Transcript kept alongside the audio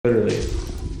Literally.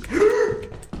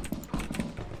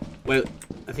 Wait,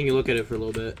 I think you look at it for a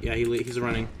little bit. Yeah, he's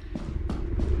running.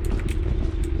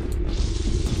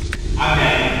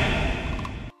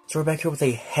 So we're back here with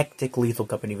a hectic Lethal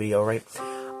Company video, right?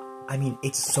 I mean,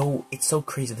 it's so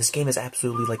crazy. This game is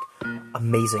absolutely, like,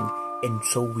 amazing and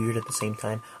so weird at the same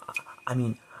time. I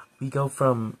mean, we go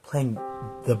from playing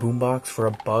the boombox for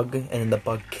a bug, and then the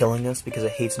bug killing us because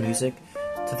it hates music,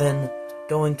 to then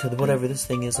going to whatever this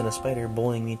thing is and a spider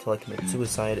bullying me till I commit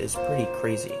suicide is pretty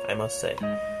crazy, I must say.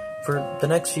 For the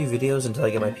next few videos, until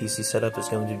I get my PC set up, is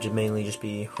going to mainly just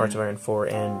be Hearts of Iron 4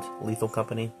 and Lethal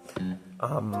Company.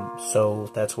 So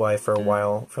that's why for a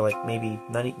while, for like maybe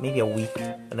a week,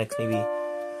 I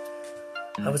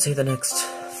would say the next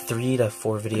 3 to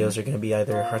 4 videos are going to be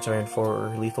either Hearts of Iron 4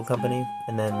 or Lethal Company,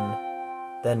 and then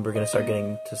we're going to start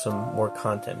getting to some more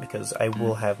content, because I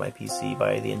will have my PC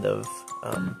by the end of,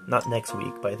 not next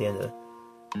week, by the end of,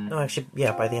 no actually,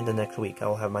 yeah, by the end of next week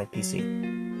I'll have my PC.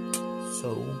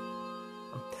 So,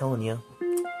 I'm telling you,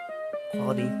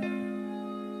 quality.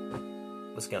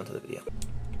 Let's get on to the video.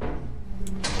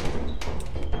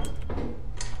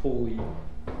 Holy.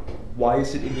 Why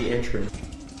is it in the entrance?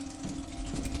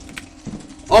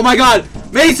 Oh my god!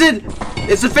 Mason!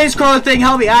 It's the face crawler thing,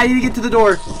 help me! I need to get to the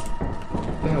door!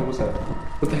 What the hell was that?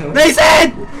 What the hell?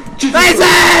 Mason!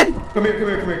 Mason! Come here.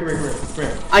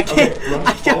 I can't. Okay, run.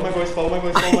 Follow my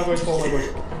voice.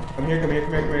 Come here.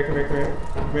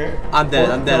 I'm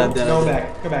dead. No,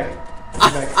 come back.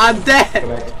 I'm dead! Come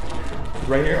back.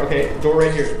 Right here? Okay, door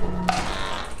right here.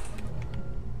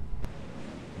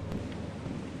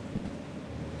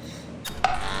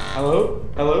 Hello?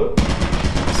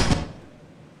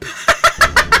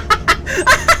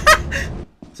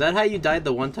 Is that how you died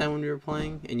the one time when we were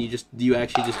playing? And you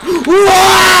actually just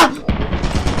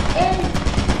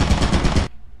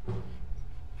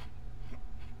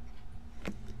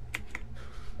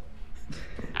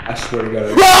I swear to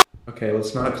God. Okay,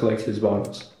 let's not collect his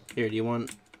bottles. Here, do you want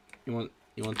that?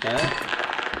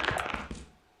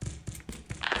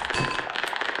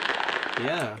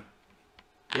 Yeah.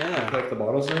 Yeah. Collect the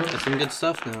bottles now? That's some good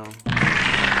stuff now.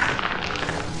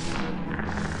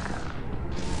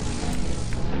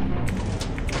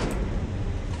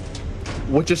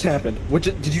 What just happened?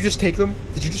 Did you just take them?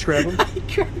 Did you just grab them? I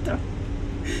grabbed them.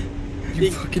 You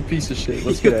fucking piece of shit.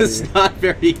 Let's get out of here. He was not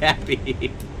very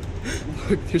happy.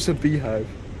 Look, there's a beehive.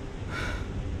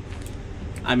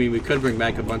 I mean, we could bring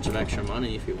back a bunch of extra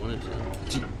money if you wanted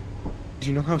to. Do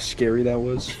you know how scary that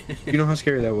was? You know how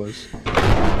scary that was?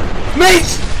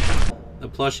 Mate! The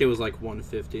plushie was like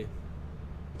 $150.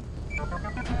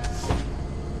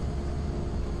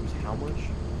 How much?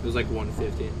 It was like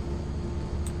 $150.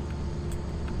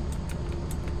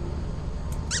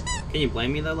 Can you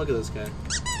blame me though? Look at this guy.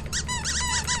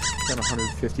 Spent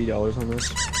 $150 on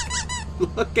this.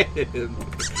 Look at him.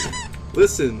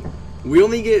 Listen, we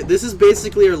only get. This is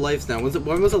basically our lives now.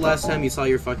 When was the last time you saw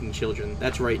your fucking children?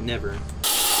 That's right, never.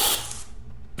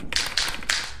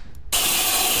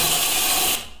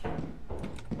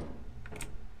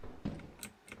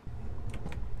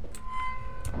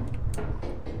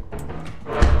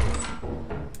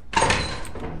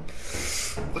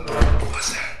 What the fuck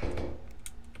was that?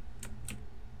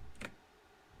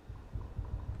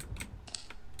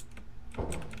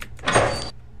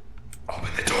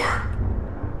 Open the door.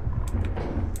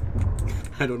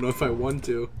 I don't know if I want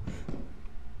to.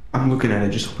 I'm looking at it.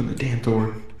 Just open the damn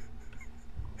door.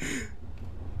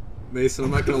 Mason,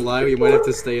 I'm not gonna lie. We might have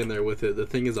to stay in there with it. The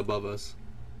thing is above us.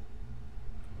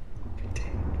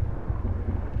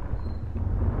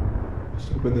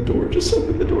 Just open the door. Just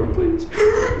open the door, please.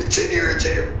 It's in here. It's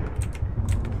in here.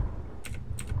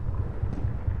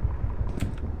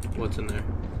 What's in there?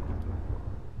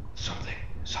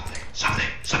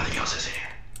 Something else is in here.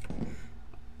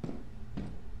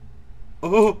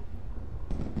 Oh!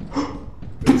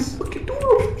 Fucking door.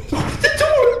 Open the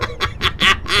door.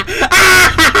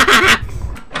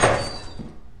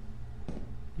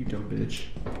 You dumb bitch.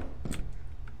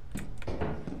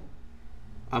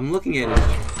 I'm looking at it.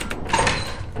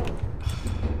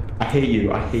 I hate you.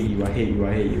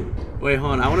 Wait,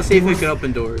 hold on. I want to see if we can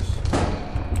open doors.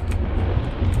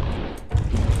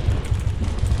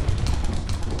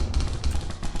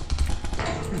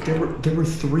 There were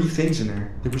 3 things in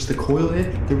there. There was the coil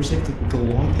head, there was like the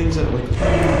long things that like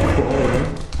crawl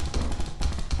around.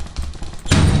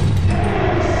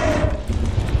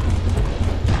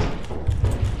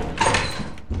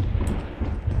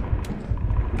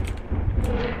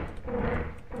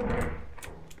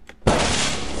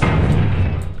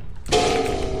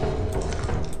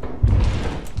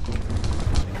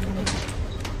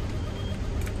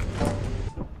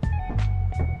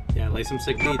 Play some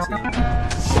sick beats now.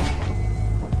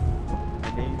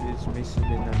 My name is Mason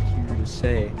and I'm here to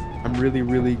say I'm really,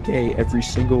 really gay every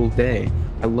single day.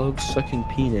 I love sucking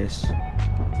penis.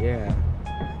 Yeah.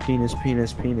 Penis,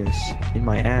 penis, penis in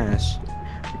my ass.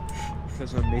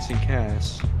 Because I'm Mason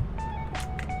Cass.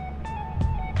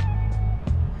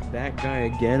 That guy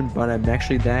again, but I'm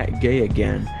actually that gay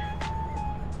again.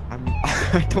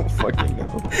 I don't fucking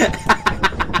know.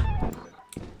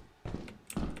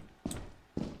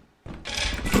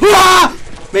 Ah!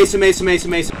 Mason, Mason, Mason,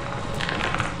 Mason.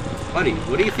 Buddy,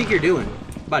 what do you think you're doing?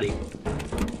 Buddy.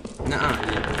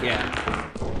 Nuh-uh. Yeah.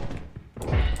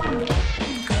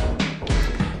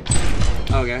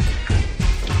 Okay.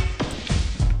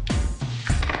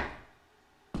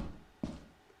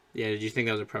 Yeah, did you think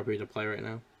that was appropriate to play right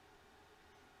now?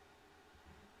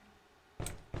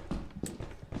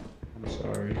 I'm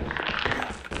sorry.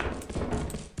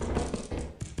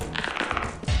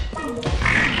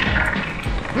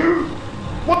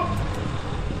 What?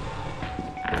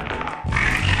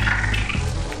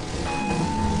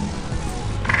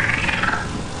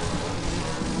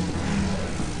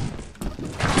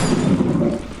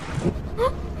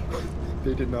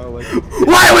 They did not like it.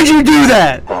 Why would you do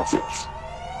that?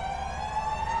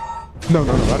 No,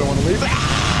 no, no, I don't want to leave.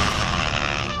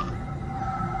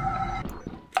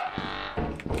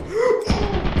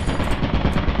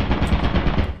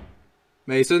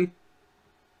 Mason?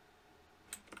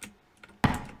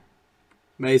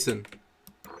 Mason.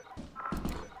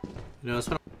 You know, that's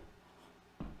what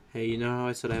Hey, you know how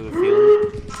I said I have a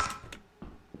feeling?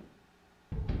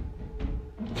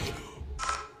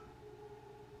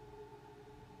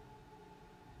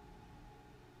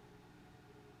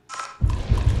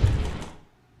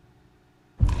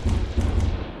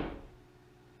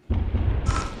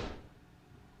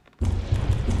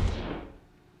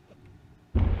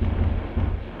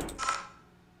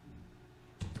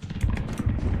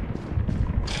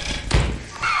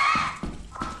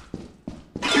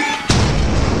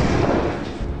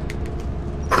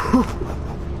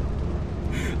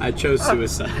 I chose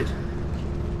suicide.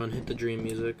 Hit the dream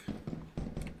music.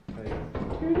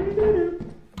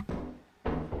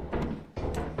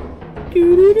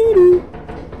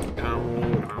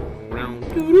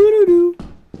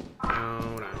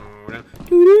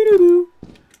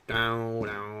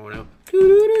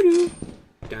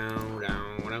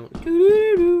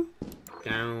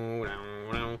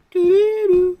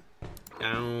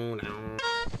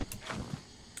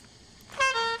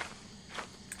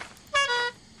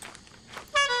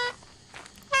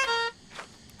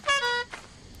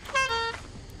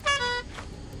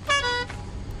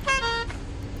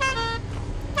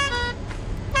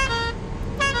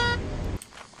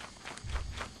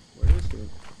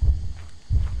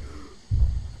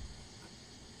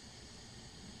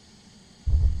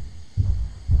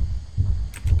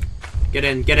 Get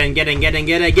in, get in, get in, get in,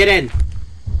 get in, get in!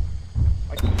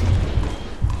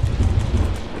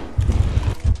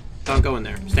 Don't go in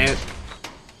there. Stay out.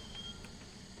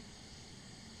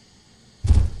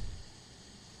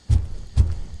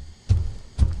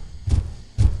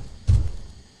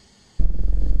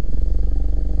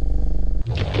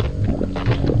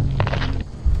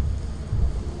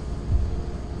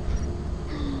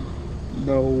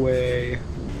 No way.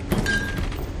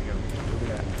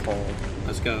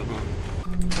 Let's go, huh?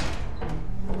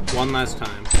 One last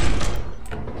time.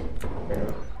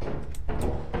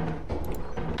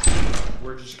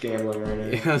 We're just gambling right now.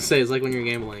 Yeah, I was say it's like when you're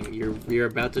gambling. You're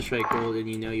about to strike gold and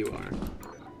you know you are.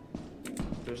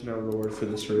 There's no reward for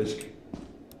this risk.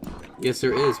 Yes,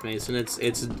 there is, Mason.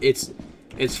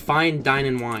 It's fine dine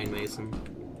and wine, Mason.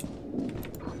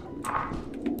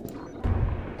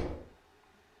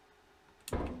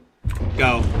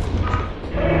 Go.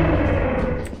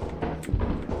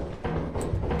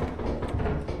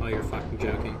 Oh, you're fucking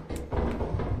joking.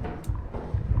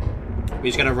 We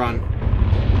just gotta run.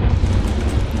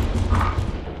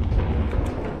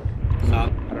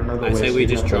 Stop. I don't know the I say way we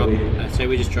to just get drop. buddy. I say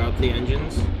we just drop the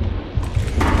engines.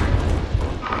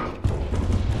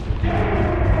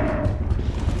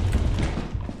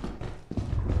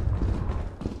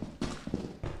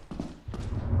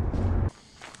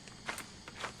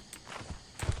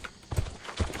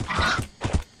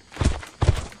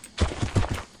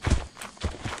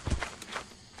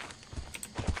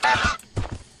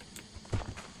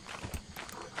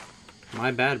 My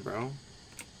bad, bro.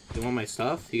 You want my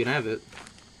stuff? You can have it.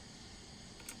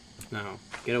 No.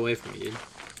 Get away from me, dude.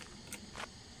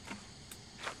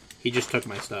 He just took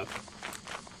my stuff.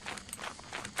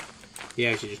 He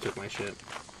actually just took my shit.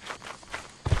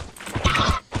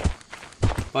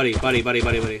 Buddy, buddy, buddy,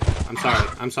 buddy, buddy. I'm sorry.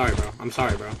 I'm sorry, bro. I'm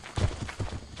sorry, bro.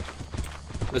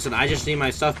 Listen, I just need my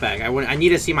stuff back. I need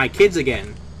to see my kids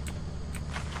again.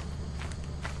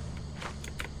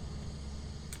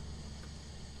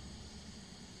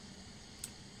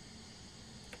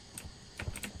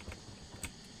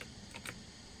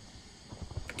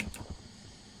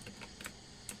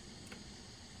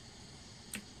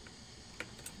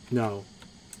 No.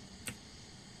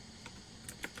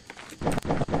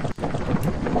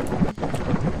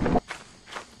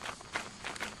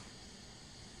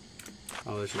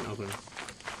 Oh, there's an open.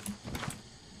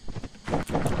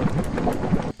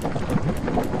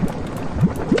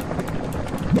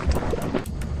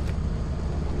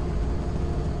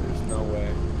 There's no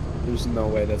way. There's no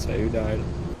way that's how you died.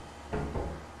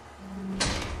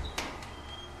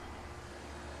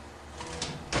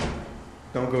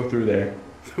 Don't go through there.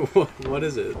 What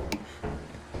is it?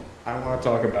 I don't want to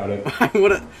talk about it. I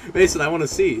wanna, Mason. I want to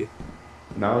see.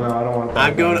 No, I don't want to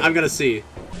talk about it. I'm gonna see.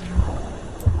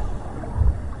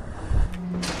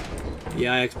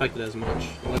 Yeah, I expected as much.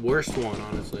 The worst one,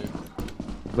 honestly.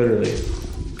 Literally.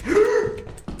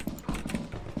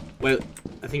 Wait,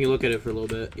 I think you look at it for a little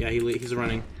bit. Yeah, he's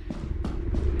running.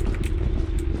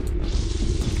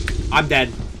 I'm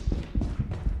dead.